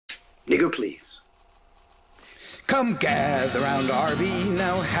Nigger, please. Come gather round Arby,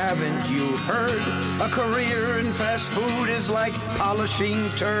 now haven't you heard? A career in fast food is like polishing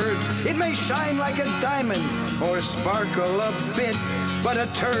turds. It may shine like a diamond or sparkle a bit, but a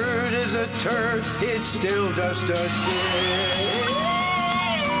turd is a turd, it's still just a shit.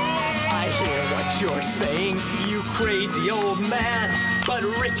 I hear what you're saying, you crazy old man, but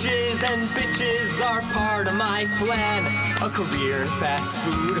riches and bitches are part of my plan. A career in fast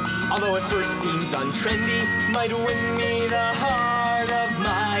food, although it first seems untrendy, might win me the heart of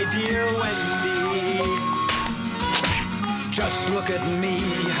my dear Wendy. Just look at me,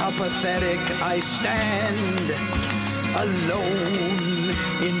 how pathetic I stand, alone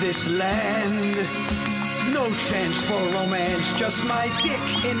in this land. No chance for romance, just my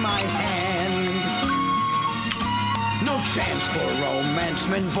dick in my hand. No chance for romance,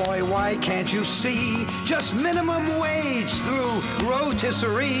 man, boy, why can't you see? Just minimum wage through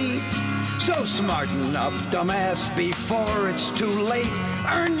rotisserie. So smarten up, dumbass, before it's too late.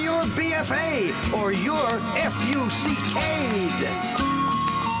 Earn your BFA or your FUCK'd.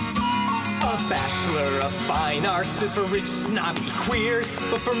 A Bachelor of Fine Arts is for rich, snobby queers,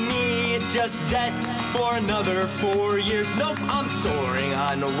 but for me it's just debt for another 4 years. Nope, I'm soaring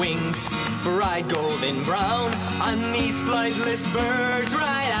on wings, fried golden brown, on these flightless birds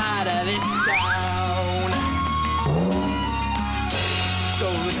right out of this town. So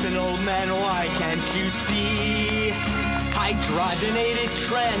listen, old man, why can't you see? Hydrogenated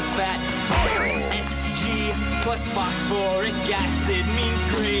trans fat, SG, plus phosphoric acid means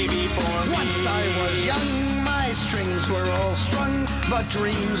gravy for me. Once I was young, my strings were all strung, but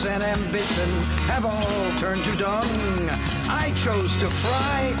dreams and ambition have all turned to dung. I chose to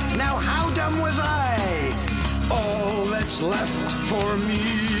fry, now how dumb was I? All that's left for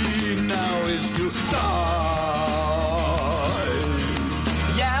me now is to die.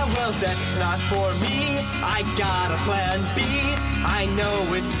 Yeah, well, that's not for me. I got a plan B. I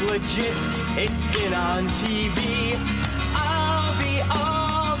know it's legit. It's been on TV. I'll be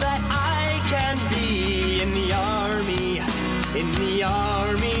all that I can be in the army. In the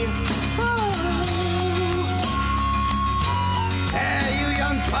army. Oh. Hey, you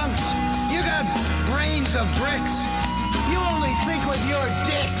young punks, you got brains of bricks. You only think with your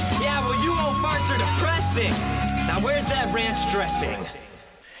dicks. Yeah, well, you old farts are depressing. Now, where's that ranch dressing?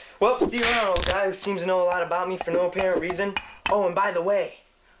 Well, see you around, old guy who seems to know a lot about me for no apparent reason. Oh, and by the way,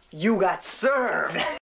 you got served.